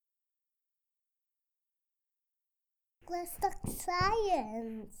Simplistic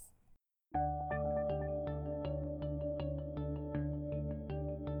Science.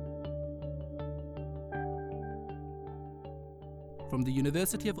 From the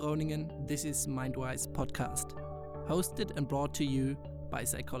University of Groningen, this is Mindwise Podcast, hosted and brought to you by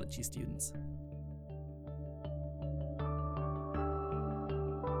psychology students.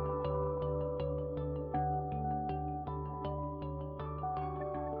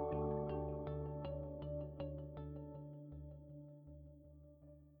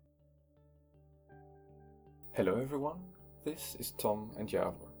 Hello everyone, this is Tom and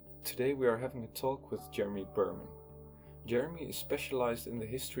Javor. Today we are having a talk with Jeremy Berman. Jeremy is specialized in the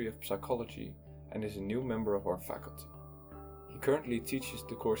history of psychology and is a new member of our faculty. He currently teaches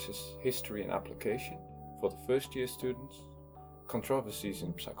the courses History and Application for the first year students, Controversies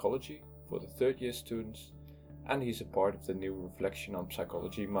in Psychology for the third year students, and he's a part of the new Reflection on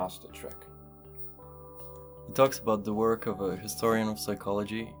Psychology master track. He talks about the work of a historian of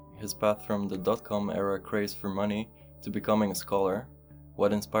psychology, his path from the dot-com era craze for money to becoming a scholar,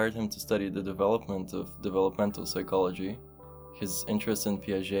 what inspired him to study the development of developmental psychology, his interest in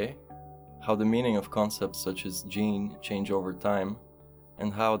Piaget, how the meaning of concepts such as gene change over time,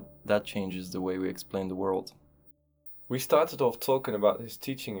 and how that changes the way we explain the world. We started off talking about his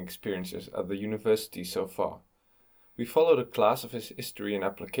teaching experiences at the university so far. We followed a class of his History and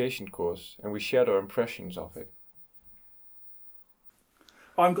Application course and we shared our impressions of it.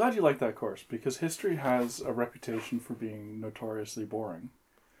 Oh, I'm glad you like that course, because history has a reputation for being notoriously boring.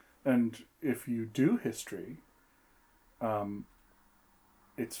 And if you do history,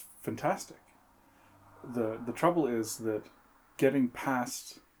 it's fantastic. The trouble is that getting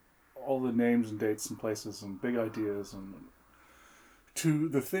past all the names and dates and places and big ideas and to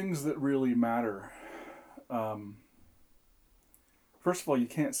the things that really matter. First of all, you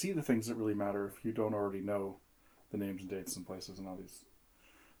can't see the things that really matter if you don't already know the names and dates and places and all these.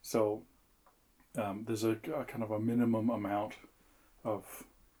 So there's a kind of a minimum amount of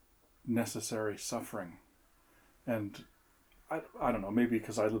necessary suffering. And I don't know, maybe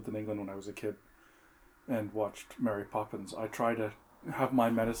because I lived in England when I was a kid and watched Mary Poppins, I try to have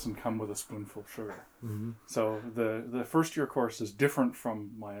my medicine come with a spoonful of sugar. Mm-hmm. So the first year course is different from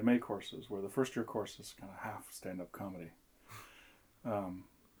my MA courses, where the first year course is kind of half stand-up comedy.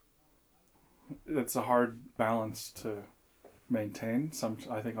 It's a hard balance to maintain.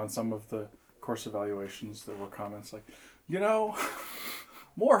 I think on some of the course evaluations there were comments like,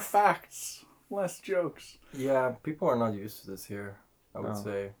 more facts, less jokes. Yeah, people are not used to this here, I would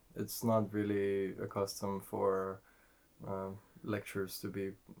say. It's not really accustomed for lectures to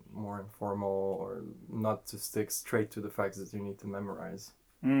be more informal or not to stick straight to the facts that you need to memorize.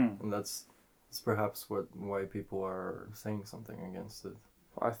 And that's perhaps why people are saying something against it.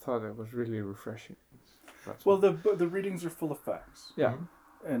 I thought it was really refreshing. Well, the readings are full of facts. Yeah.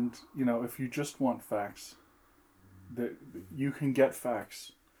 And, if you just want facts, you can get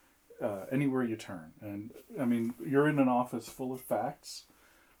facts anywhere you turn. And, I mean, you're in an office full of facts,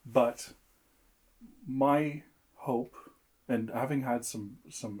 but my hope, and having had some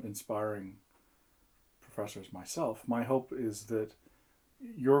inspiring professors myself, my hope is that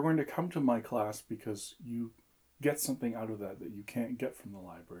you're going to come to my class because you get something out of that you can't get from the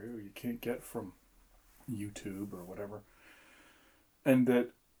library or you can't get from YouTube or whatever. And that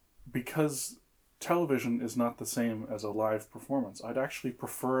because television is not the same as a live performance, I'd actually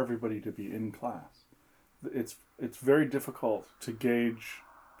prefer everybody to be in class. It's very difficult to gauge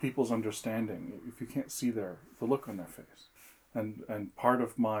people's understanding if you can't see the look on their face. And part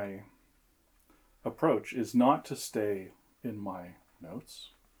of my approach is not to stay in my notes.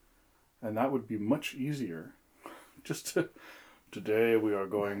 And that would be much easier. Today we are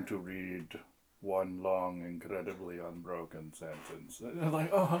going to read one long, incredibly unbroken sentence. And I'm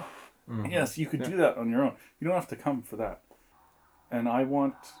like, yes, you could do that on your own. You don't have to come for that. And I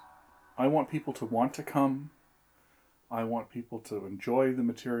want people to want to come. I want people to enjoy the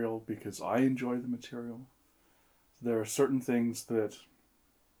material because I enjoy the material. There are certain things that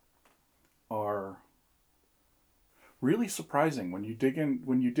are really surprising when you dig in.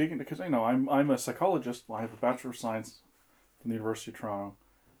 Because I'm a psychologist. I have a Bachelor of Science from the University of Toronto.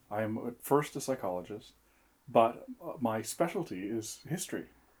 I am at first a psychologist, but my specialty is history.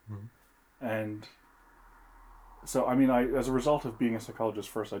 Mm-hmm. And so, as a result of being a psychologist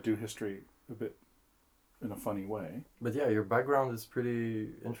first, I do history a bit in a funny way. But yeah, your background is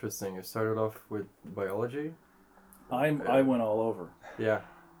pretty interesting. You started off with biology. I went all over. Yeah.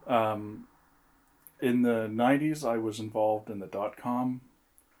 In the 90s, I was involved in the dot-com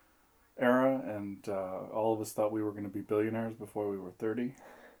era, and all of us thought we were going to be billionaires before we were 30.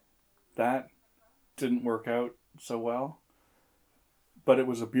 That didn't work out so well, but it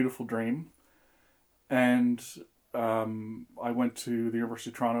was a beautiful dream. And I went to the University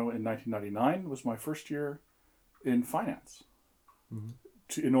of Toronto in 1999. It was my first year in finance,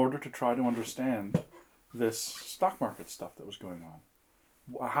 in order to try to understand this stock market stuff that was going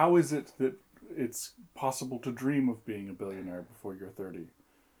on. How is it that it's possible to dream of being a billionaire before you're 30?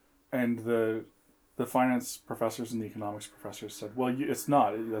 And the finance professors and the economics professors said, well, it's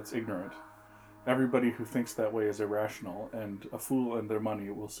not. That's ignorant. Everybody who thinks that way is irrational, and a fool and their money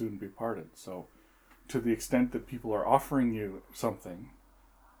will soon be parted. So to the extent that people are offering you something,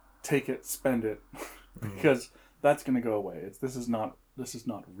 take it, spend it, because that's going to go away. This is not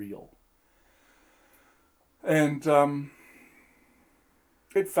real. And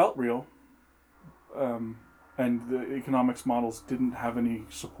it felt real. And the economics models didn't have any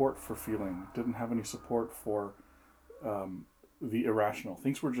support for feeling, didn't have any support for the irrational.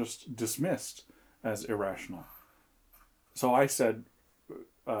 Things were just dismissed as irrational. So I said,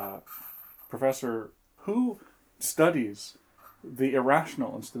 Professor, who studies the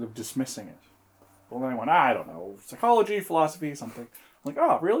irrational instead of dismissing it? Well, then I went, I don't know, psychology, philosophy, something. I'm like,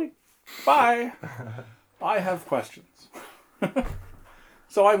 oh, really? Bye. I have questions.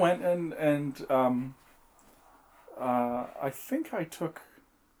 So I went and I think I took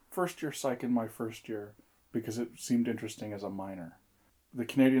first year psych in my first year because it seemed interesting as a minor. The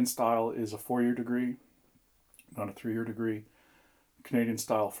Canadian style is a 4-year degree, not a 3-year degree. Canadian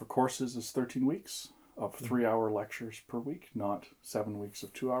style for courses is 13 weeks of 3-hour lectures per week, not 7 weeks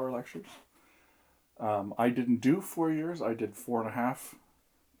of 2-hour lectures. I didn't do 4 years, I did 4.5,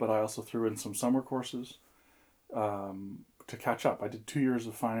 but I also threw in some summer courses to catch up. I did 2 years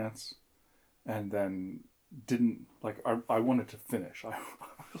of finance and then didn't, I wanted to finish.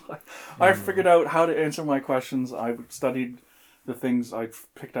 I figured out how to answer my questions. I studied the things, I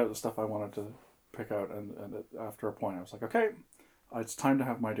picked out the stuff I wanted to pick out, and after a point I was like, okay, it's time to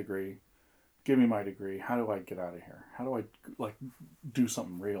have my degree. Give me my degree. How do I get out of here? How do I do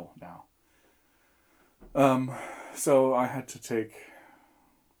something real now? So I had to take,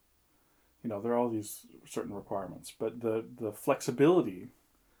 there are all these certain requirements, but the flexibility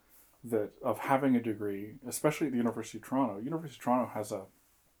of having a degree, especially at the University of Toronto has a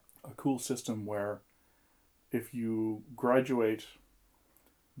cool system where if you graduate,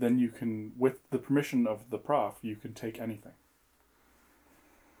 then you can, with the permission of the prof, you can take anything.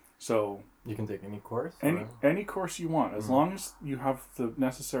 So You can take any course? any course you want, as long as you have the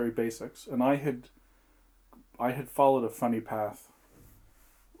necessary basics. And I had followed a funny path.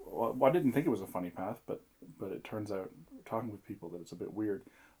 Well, I didn't think it was a funny path, but it turns out, talking with people, that it's a bit weird.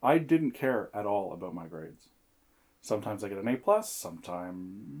 I didn't care at all about my grades. Sometimes I get an A+,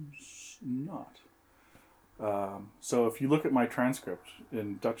 sometimes not. So if you look at my transcript,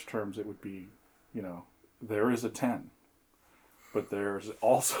 in Dutch terms, it would be, there is a 10. But there's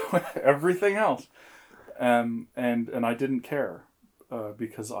also everything else. And I didn't care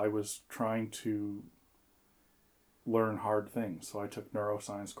because I was trying to learn hard things. So I took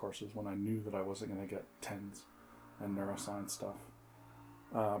neuroscience courses when I knew that I wasn't going to get 10s and neuroscience stuff.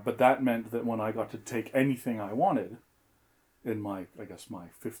 But that meant that when I got to take anything I wanted in my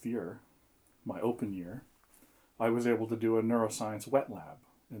 5th year, my open year, I was able to do a neuroscience wet lab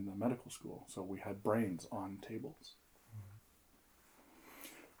in the medical school. So we had brains on tables.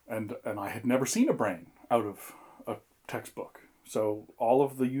 And I had never seen a brain out of a textbook. So all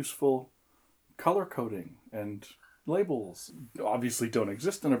of the useful color coding and labels obviously don't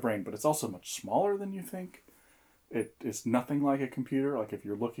exist in a brain, but it's also much smaller than you think. It's nothing like a computer. Like if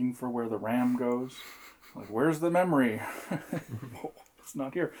you're looking for where the RAM goes, like where's the memory? It's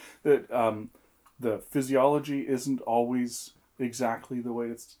not here. The physiology isn't always exactly the way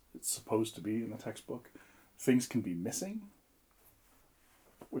it's supposed to be in the textbook. Things can be missing,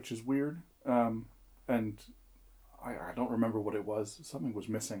 which is weird. And I don't remember what it was. Something was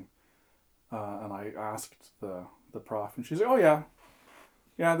missing. And I asked the prof, and she said, oh yeah,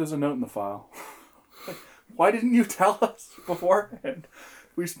 there's a note in the file. Like, why didn't you tell us before? And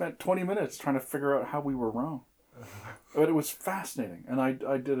we spent 20 minutes trying to figure out how we were wrong. But it was fascinating. And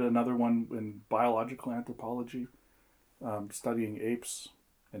I did another one in biological anthropology, studying apes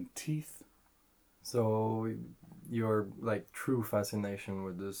and teeth. So your true fascination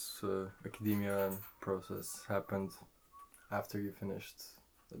with this academia process happened after you finished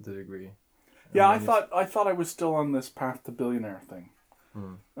the degree. Yeah, I thought I was still on this path to billionaire thing.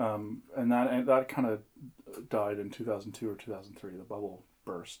 And that kind of died in 2002 or 2003. The bubble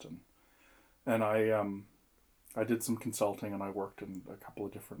burst, and I did some consulting, and I worked in a couple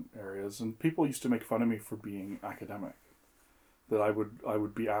of different areas. And people used to make fun of me for being academic. That I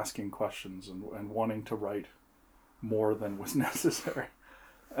would be asking questions and wanting to write more than was necessary,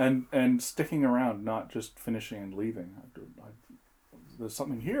 and sticking around, not just finishing and leaving. There's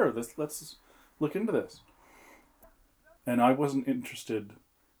something here. Let's look into this. And I wasn't interested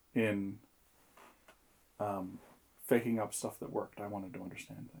in faking up stuff that worked. I wanted to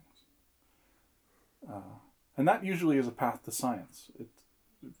understand things. And that usually is a path to science.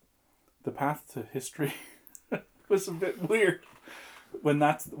 The path to history was a bit weird. When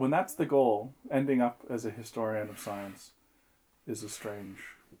that's the goal, ending up as a historian of science is a strange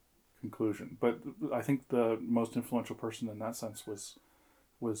conclusion. But I think the most influential person in that sense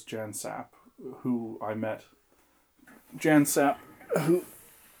was Jan Sapp, who I met. Jan Sapp, who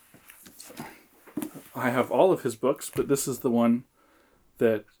I have all of his books, but this is the one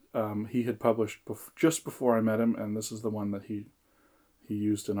that he had published just before I met him, and this is the one that he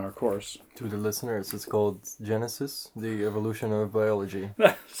used in our course. To the listeners, it's called Genesis, the Evolution of Biology.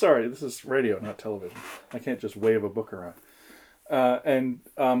 Sorry, this is radio, not television. I can't just wave a book around. And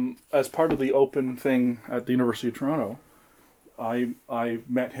as part of the open thing at the University of Toronto, I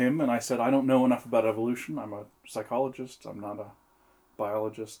met him and I said, I don't know enough about evolution. I'm a psychologist. I'm not a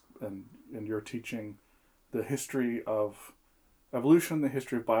biologist. And you're teaching the history of evolution, the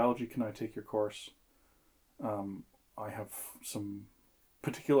history of biology. Can I take your course? I have some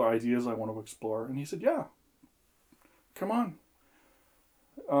particular ideas I want to explore. And he said, yeah, come on.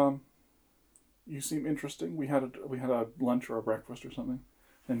 You seem interesting. We had a lunch or a breakfast or something.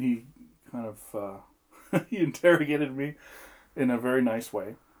 And he kind of, he interrogated me in a very nice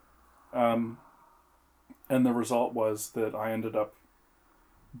way. And the result was that I ended up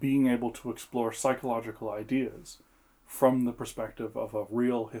being able to explore psychological ideas from the perspective of a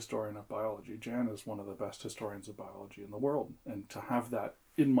real historian of biology. Jan is one of the best historians of biology in the world, and to have that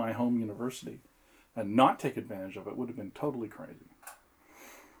in my home university and not take advantage of it would have been totally crazy.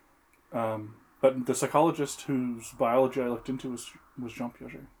 But the psychologist whose biology I looked into was Jean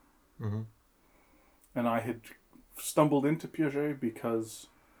Piaget. Mm-hmm. And I had stumbled into Piaget because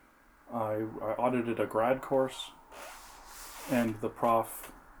I audited a grad course, and the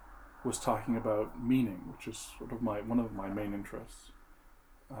prof was talking about meaning, which is sort of one of my main interests.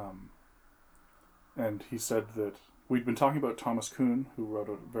 And he said that we'd been talking about Thomas Kuhn, who wrote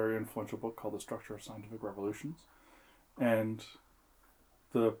a very influential book called The Structure of Scientific Revolutions, and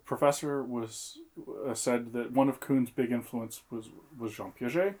the professor said that one of Kuhn's big influence was Jean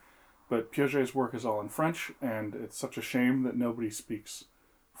Piaget, but Piaget's work is all in French, and it's such a shame that nobody speaks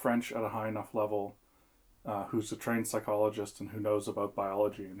French at a high enough level, who's a trained psychologist and who knows about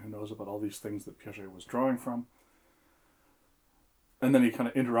biology and who knows about all these things that Piaget was drawing from. And then he kind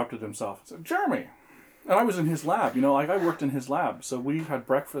of interrupted himself and said, Jeremy! And I was in his lab, I worked in his lab. So we had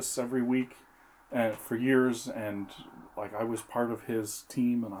breakfasts every week for years, and I was part of his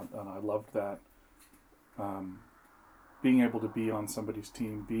team, and I loved that. Being able to be on somebody's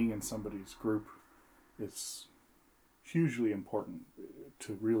team, being in somebody's group is hugely important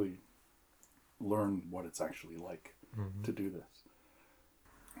to really learn what it's actually like to do this.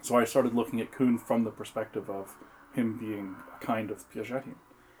 So I started looking at Kuhn from the perspective of him being a kind of Piagetian,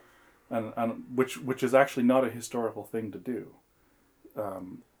 and which is actually not a historical thing to do.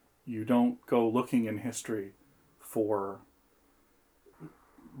 You don't go looking in history for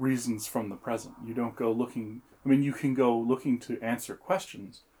reasons from the present. You don't go looking. You can go looking to answer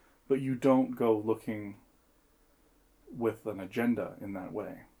questions, but you don't go looking with an agenda in that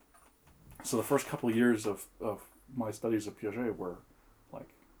way. So the first couple of years of my studies of Piaget were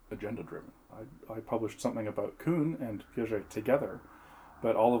agenda driven. I published something about Kuhn and Piaget together,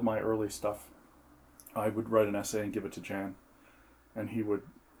 but all of my early stuff, I would write an essay and give it to Jan, and he would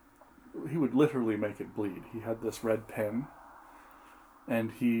literally make it bleed. He had this red pen,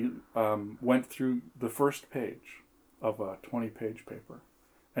 and he went through the first page of a 20-page paper,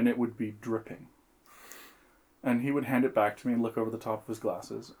 and it would be dripping. And he would hand it back to me and look over the top of his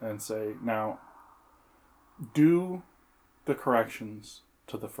glasses and say, now, do the corrections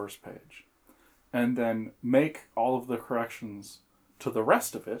to the first page, and then make all of the corrections to the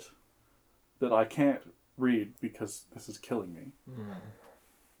rest of it that I can't read because this is killing me.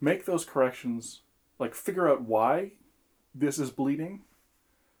 Make those corrections, figure out why this is bleeding,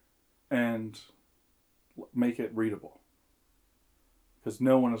 and make it readable. Because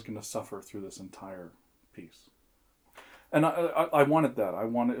no one is going to suffer through this entire piece. And I wanted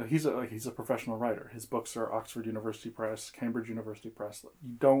that. He's a professional writer. His books are Oxford University Press, Cambridge University Press.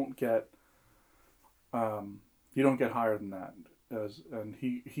 You don't get higher than that. And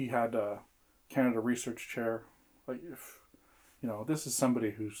he had a Canada Research Chair. This is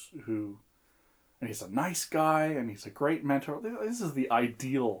somebody who, and he's a nice guy, and he's a great mentor. This is the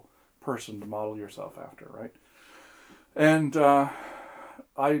ideal person to model yourself after, right? And I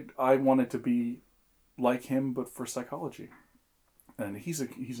wanted to be like him, but for psychology. And he's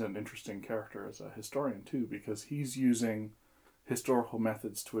an interesting character as a historian too, because he's using historical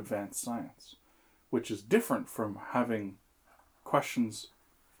methods to advance science, which is different from having questions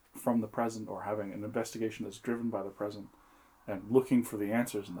from the present or having an investigation that's driven by the present and looking for the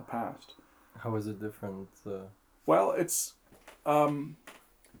answers in the past. How is it different? Well, it's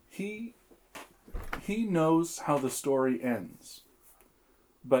he knows how the story ends,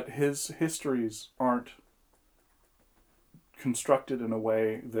 but his histories aren't constructed in a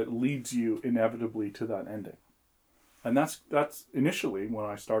way that leads you inevitably to that ending. And that's initially when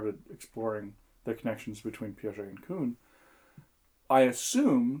I started exploring the connections between Piaget and Kuhn. I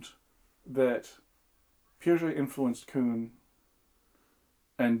assumed that Piaget influenced Kuhn,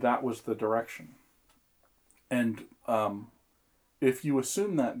 and that was the direction. And if you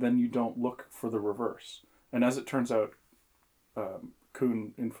assume that, then you don't look for the reverse. And as it turns out,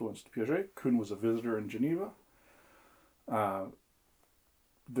 Kuhn influenced Piaget. Kuhn was a visitor in Geneva.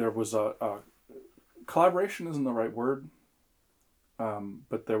 There was a collaboration isn't the right word,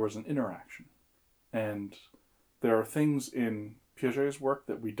 but there was an interaction. And there are things in Piaget's work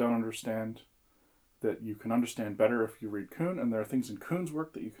that we don't understand that you can understand better if you read Kuhn, and there are things in Kuhn's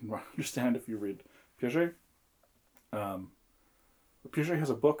work that you can understand if you read Piaget. Piaget has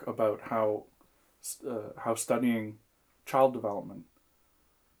a book about how studying child development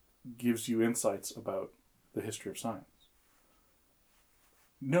gives you insights about the history of science.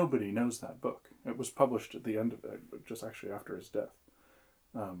 Nobody knows that book. It was published at the end of it, just actually after his death.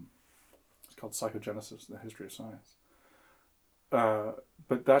 It's called Psychogenesis, The History of Science.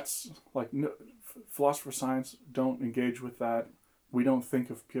 But that's like, no, philosopher science don't engage with that. We don't think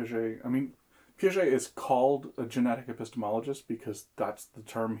of Piaget. I mean, Piaget is called a genetic epistemologist because that's the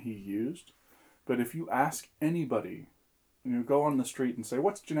term he used. But if you ask anybody, go on the street and say,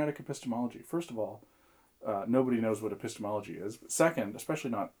 what's genetic epistemology? First of all, nobody knows what epistemology is. But second,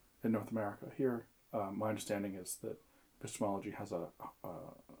 especially not in North America, here my understanding is that epistemology has a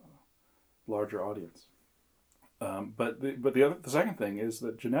larger audience. But the second thing is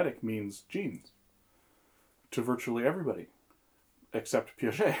that genetic means genes to virtually everybody, except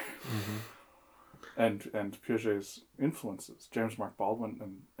Piaget. Mm-hmm. and Piaget's influences. James Mark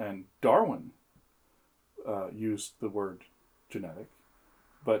Baldwin and Darwin used the word genetic,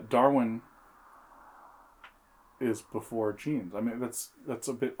 but Darwin is before genes. I mean, that's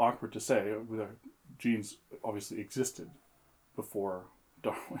a bit awkward to say. Genes obviously existed before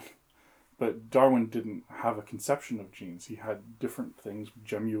Darwin. But Darwin didn't have a conception of genes. He had different things.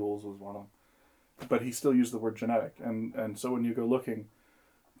 Gemmules was one of them. But he still used the word genetic. And so when you go looking,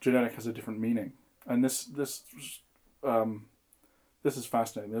 genetic has a different meaning. And this is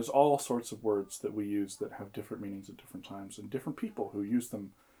fascinating. There's all sorts of words that we use that have different meanings at different times, and different people who use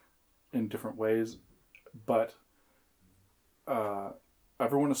them in different ways. But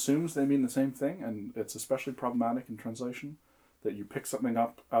everyone assumes they mean the same thing, and it's especially problematic in translation. That you pick something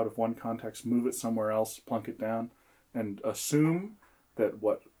up out of one context, move it somewhere else, plunk it down, and assume that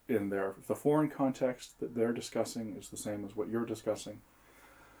what in the foreign context that they're discussing is the same as what you're discussing.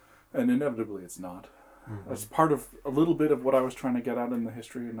 And inevitably it's not. Mm-hmm. That's part of a little bit of what I was trying to get at in the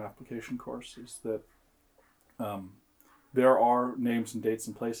history and application course, is that there are names and dates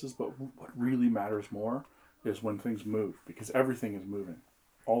and places, but what really matters more is when things move, because everything is moving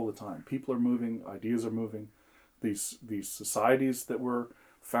all the time. People are moving, ideas are moving. These societies that were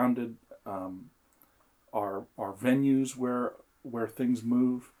founded are venues where things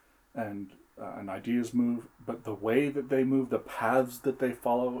move and ideas move, but the way that they move, the paths that they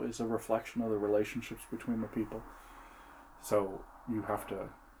follow, is a reflection of the relationships between the people. So you have to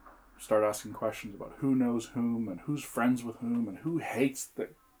start asking questions about who knows whom and who's friends with whom and who hates the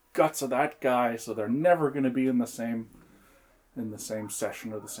guts of that guy, so they're never going to be in the same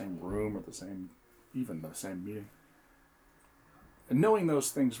session or the same room or the same meeting. And knowing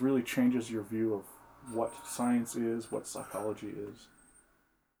those things really changes your view of what science is, what psychology is.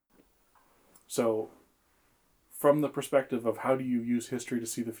 So, from the perspective of how do you use history to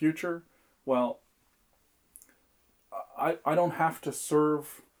see the future, well, I don't have to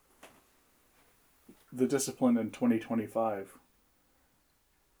serve the discipline in 2025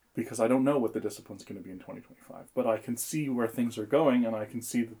 because I don't know what the discipline's going to be in 2025. But I can see where things are going, and I can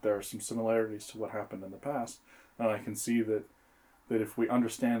see that there are some similarities to what happened in the past. And I can see that if we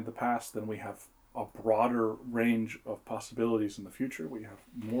understand the past, then we have a broader range of possibilities in the future. We have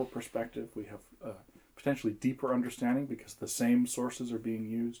more perspective. We have potentially deeper understanding because the same sources are being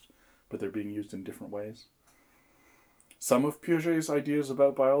used, but they're being used in different ways. Some of Piaget's ideas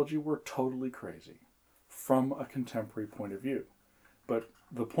about biology were totally crazy. from a contemporary point of view. But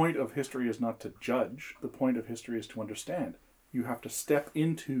the point of history is not to judge. The point of history is to understand. You have to step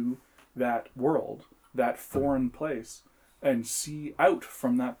into that world, that foreign place, and see out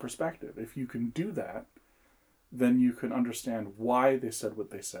from that perspective. If you can do that, then you can understand why they said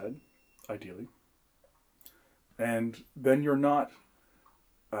what they said, ideally. And then you're not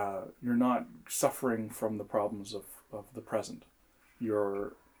suffering from the problems of the present.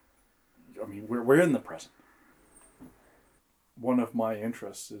 We're in the present. One of my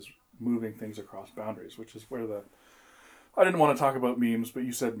interests is moving things across boundaries, which is where I didn't want to talk about memes, but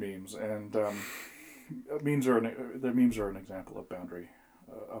you said memes, and memes are an example of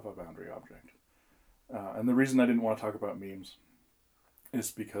a boundary object. And the reason I didn't want to talk about memes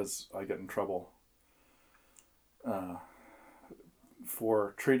is because I get in trouble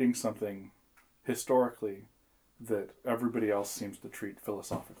for treating something historically that everybody else seems to treat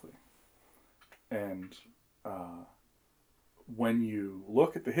philosophically. And when you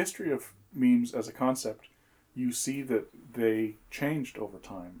look at the history of memes as a concept, you see that they changed over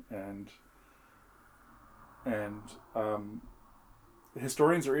time, and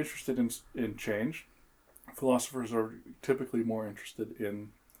historians are interested in change. Philosophers are typically more interested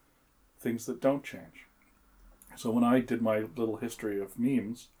in things that don't change. So when I did my little history of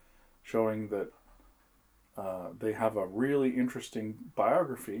memes, showing that they have a really interesting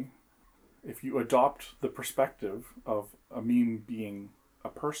biography, if you adopt the perspective of a meme being a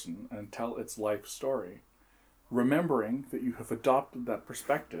person and tell its life story, remembering that you have adopted that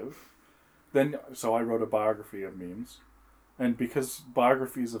perspective, so I wrote a biography of memes, and because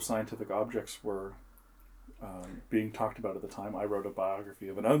biographies of scientific objects were being talked about at the time, I wrote a biography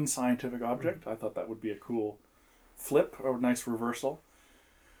of an unscientific object. I thought that would be a cool flip, or a nice reversal.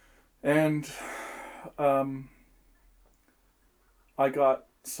 And I got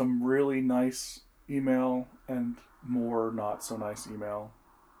some really nice email and more not so nice email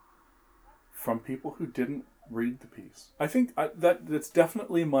from people who didn't read the piece. I think that's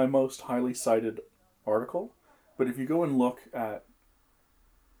definitely my most highly cited article, but if you go and look at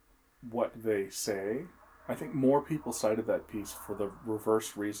what they say, I think more people cited that piece for the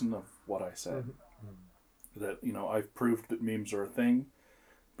reverse reason of what I said. Mm-hmm. That, I've proved that memes are a thing,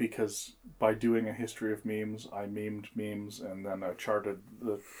 because by doing a history of memes, I memed memes, and then I charted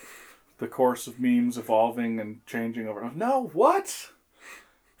the course of memes evolving and changing over. No, what?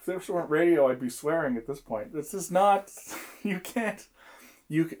 If this weren't radio, I'd be swearing at this point. This is not.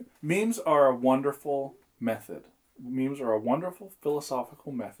 Memes are a wonderful method. Memes are a wonderful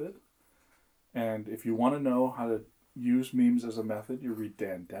philosophical method, and if you want to know how to use memes as a method, you read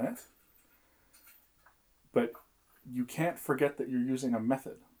Dan Dennett. But you can't forget that you're using a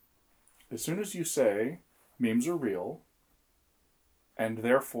method. As soon as you say memes are real, and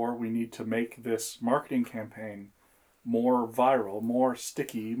therefore we need to make this marketing campaign more viral, more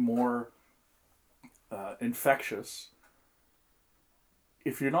sticky, more infectious,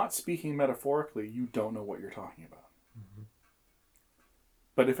 if you're not speaking metaphorically, you don't know what you're talking about. Mm-hmm.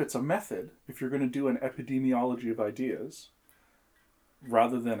 But if it's a method, if you're going to do an epidemiology of ideas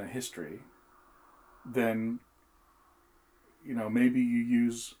rather than a history, then maybe you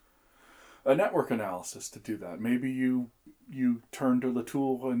use a network analysis to do that. Maybe you turn to the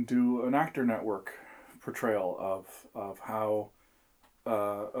tool and do an actor network portrayal of how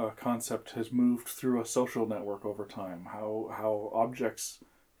a concept has moved through a social network over time, how objects,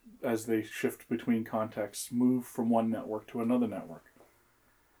 as they shift between contexts, move from one network to another network.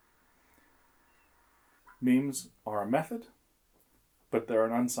 Memes are a method, but they're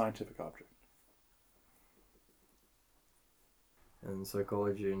an unscientific object. And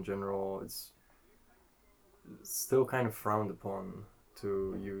psychology in general, it's still kind of frowned upon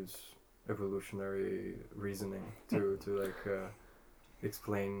to use evolutionary reasoning to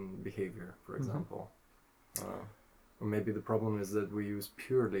explain behavior, for example. Or maybe the problem is that we use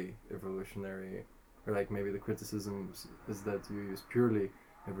purely evolutionary, or maybe the criticism is that you use purely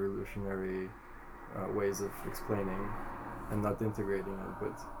evolutionary ways of explaining and not integrating it,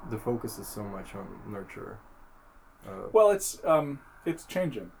 but the focus is so much on nurture. Well, it's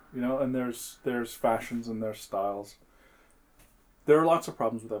changing, and there's fashions and there's styles. There are lots of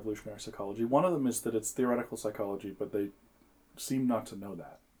problems with evolutionary psychology. One of them is that it's theoretical psychology, but they seem not to know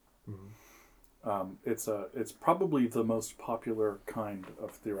that. Mm-hmm. It's probably the most popular kind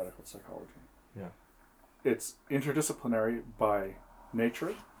of theoretical psychology. Yeah, it's interdisciplinary by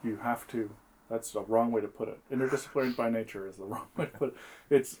nature. You have to. That's a wrong way to put it. Interdisciplinary by nature is the wrong way to put it.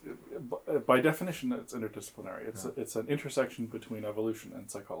 It's by definition it's interdisciplinary. It's an intersection between evolution and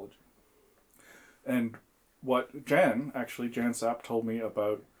psychology. And what Jan Sapp told me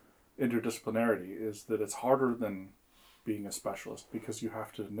about interdisciplinarity is that it's harder than being a specialist because you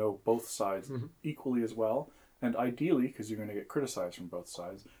have to know both sides equally as well. And ideally, because you're going to get criticized from both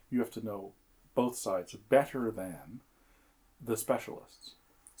sides, you have to know both sides better than the specialists.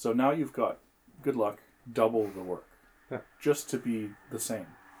 So now you've got, good luck, double the work just to be the same.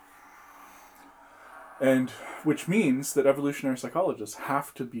 And which means that evolutionary psychologists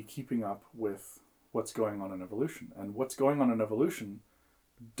have to be keeping up with what's going on in evolution. And what's going on in evolution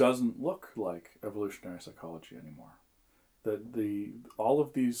doesn't look like evolutionary psychology anymore. All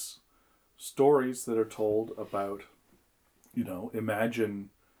of these stories that are told about,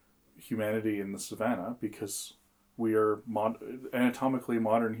 imagine humanity in the savannah because we are anatomically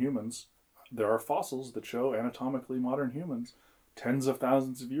modern humans. There are fossils that show anatomically modern humans tens of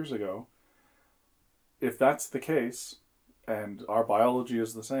thousands of years ago. If that's the case, and our biology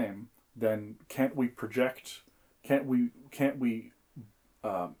is the same, then can't we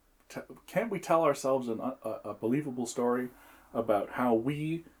tell ourselves a believable story about how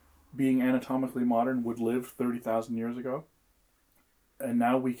we, being anatomically modern, would live 30,000 years ago? And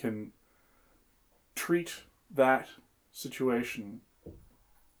now we can treat that situation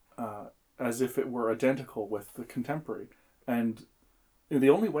as if it were identical with the contemporary. And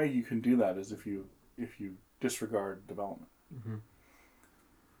the only way you can do that is if you disregard development. Mm-hmm.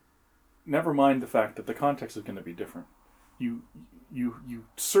 Never mind the fact that the context is going to be different. You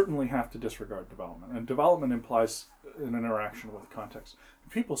certainly have to disregard development. And development implies an interaction with context.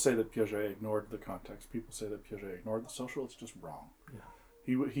 People say that Piaget ignored the context. People say that Piaget ignored the social. It's just wrong. Yeah.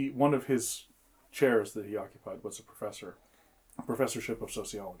 He one of his chairs that he occupied was a professorship of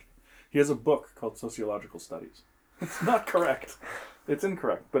sociology. He has a book called Sociological Studies. It's not correct. It's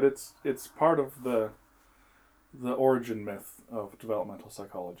incorrect, but it's part of the origin myth of developmental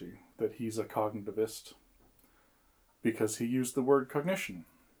psychology that he's a cognitivist because he used the word cognition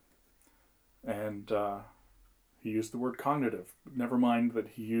and he used the word cognitive. Never mind that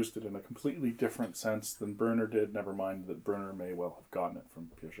he used it in a completely different sense than Berner did. Never mind that Berner may well have gotten it from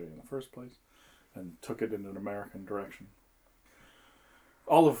Piaget in the first place and took it in an American direction.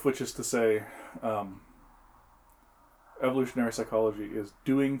 All of which is to say, evolutionary psychology is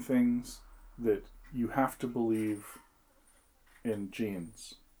doing things that you have to believe in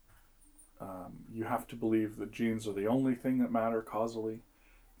genes. You have to believe that genes are the only thing that matter causally.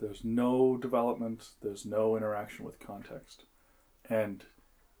 There's no development, there's no interaction with context. And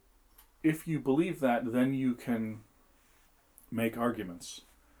if you believe that, then you can make arguments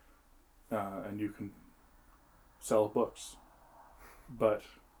and you can sell books. But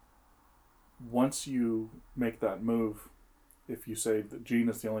once you make that move, if you say that gene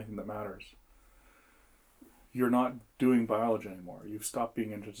is the only thing that matters, you're not doing biology anymore. You've stopped being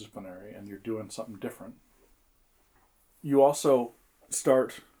interdisciplinary and you're doing something different. You also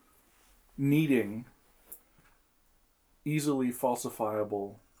start needing easily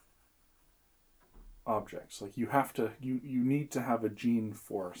falsifiable objects. Like you need to have a gene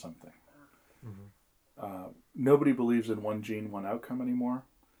for something. Mm-hmm. Nobody believes in one gene, one outcome anymore,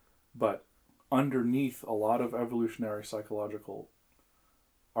 but underneath a lot of evolutionary psychological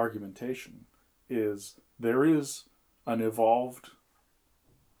argumentation is there is an evolved,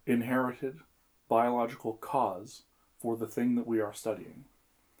 inherited biological cause for the thing that we are studying.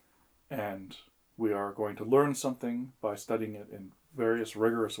 And we are going to learn something by studying it in various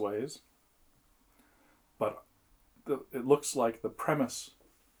rigorous ways. But it looks like the premise,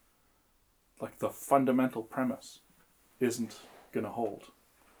 like the fundamental premise, isn't going to hold.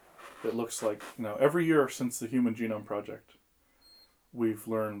 It looks like, every year since the Human Genome Project, we've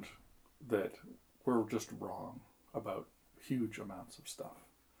learned that we're just wrong about huge amounts of stuff.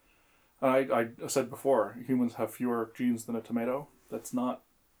 I said before, humans have fewer genes than a tomato. That's not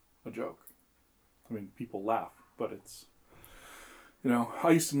a joke. I mean, people laugh, but it's, I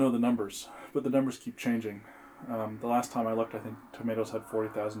used to know the numbers, but the numbers keep changing. The last time I looked, I think tomatoes had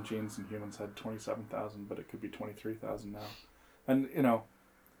 40,000 genes and humans had 27,000, but it could be 23,000 now. And,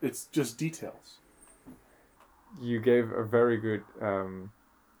 it's just details. You gave a very good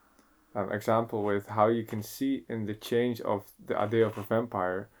example with how you can see in the change of the idea of a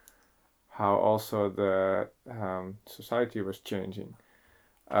vampire, how also the society was changing.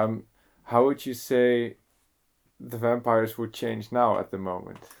 How would you say the vampires would change now at the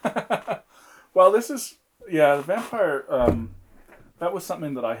moment? Well, the vampire, that was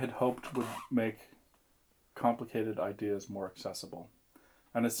something that I had hoped would make complicated ideas more accessible.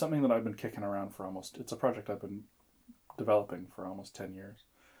 And it's something that I've been kicking around it's a project I've been developing for almost 10 years.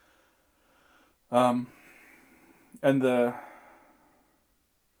 And it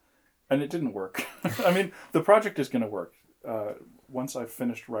didn't work. I mean, the project is going to work. once I've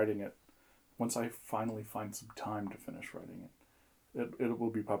finished writing it, once I finally find some time to finish writing it will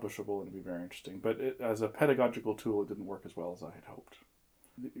be publishable and it'll be very interesting. But as a pedagogical tool, it didn't work as well as I had hoped.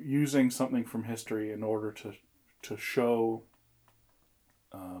 Using something from history in order to show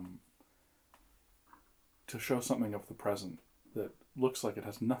something of the present that looks like it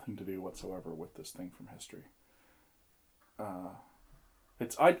has nothing to do whatsoever with this thing from history. I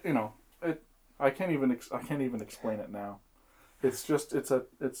can't even explain it now. It's just how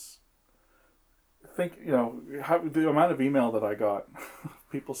the amount of email that I got,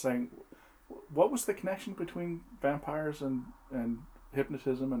 people saying, what was the connection between vampires and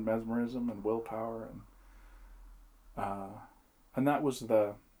hypnotism and mesmerism and willpower and that was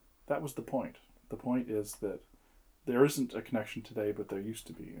the point. The point is that there isn't a connection today, but there used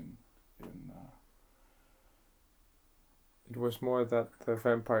to be It was more that the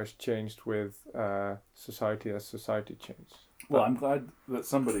vampires changed with society as society changed. Well, I'm glad that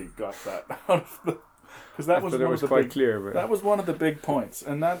somebody got that out of the, because that was one of the quite big, clear. But that was one of the big points,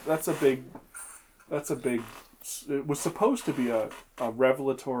 and that's a big. It was supposed to be a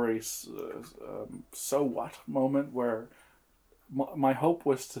revelatory, so what moment where my hope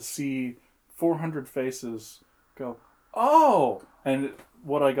was to see 400 faces go, oh, and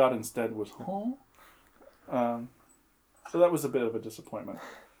what I got instead was, huh? So that was a bit of a disappointment,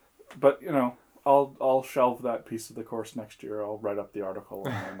 but I'll shelve that piece of the course next year. I'll write up the article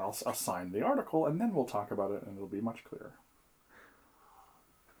and then I'll assign the article and then we'll talk about it and it'll be much clearer.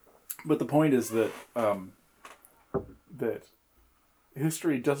 But the point is that that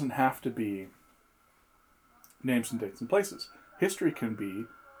history doesn't have to be names and dates and places. History can be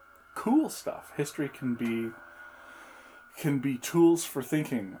cool stuff. History can be tools for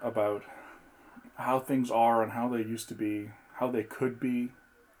thinking about how things are and how they used to be, how they could be.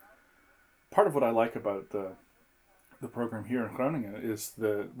 Part of what I like about the program here in Groningen is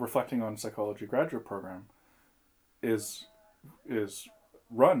the Reflecting on Psychology graduate program is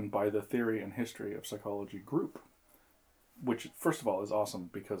run by the Theory and History of Psychology group, which first of all is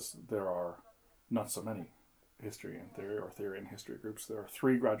awesome because there are not so many history and theory or theory and history groups. There are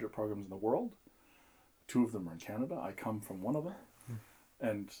 3 graduate programs in the world. 2 of them are in Canada. I come from one of them.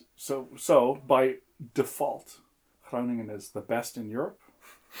 And so by default, Groningen is the best in Europe.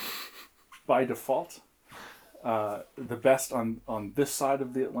 By default, the best on this side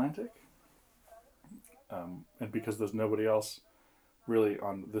of the Atlantic. And because there's nobody else really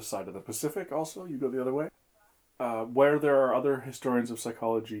on this side of the Pacific also, you go the other way. Where there are other historians of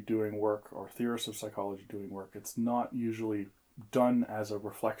psychology doing work or theorists of psychology doing work, it's not usually done as a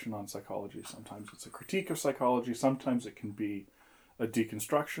reflection on psychology. Sometimes it's a critique of psychology. Sometimes it can be a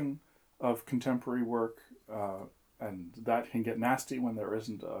deconstruction of contemporary work, and that can get nasty when there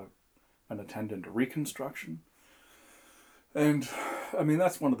isn't an attendant reconstruction. And I mean,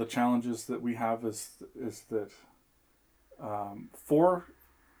 that's one of the challenges that we have is that for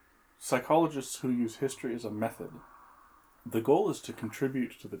psychologists who use history as a method, the goal is to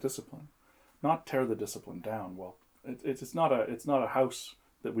contribute to the discipline, not tear the discipline down. Well, it's not a house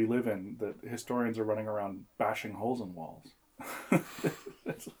that we live in that historians are running around bashing holes in walls.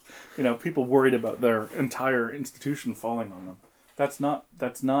 People worried about their entire institution falling on them. That's not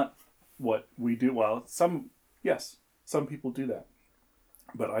what we do. Well, some people do that,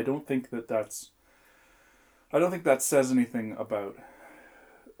 but I don't think that says anything about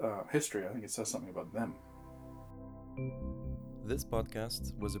history. I think it says something about them. This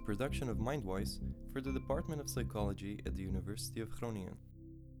podcast was a production of Mindwise for the Department of Psychology at the University of Groningen.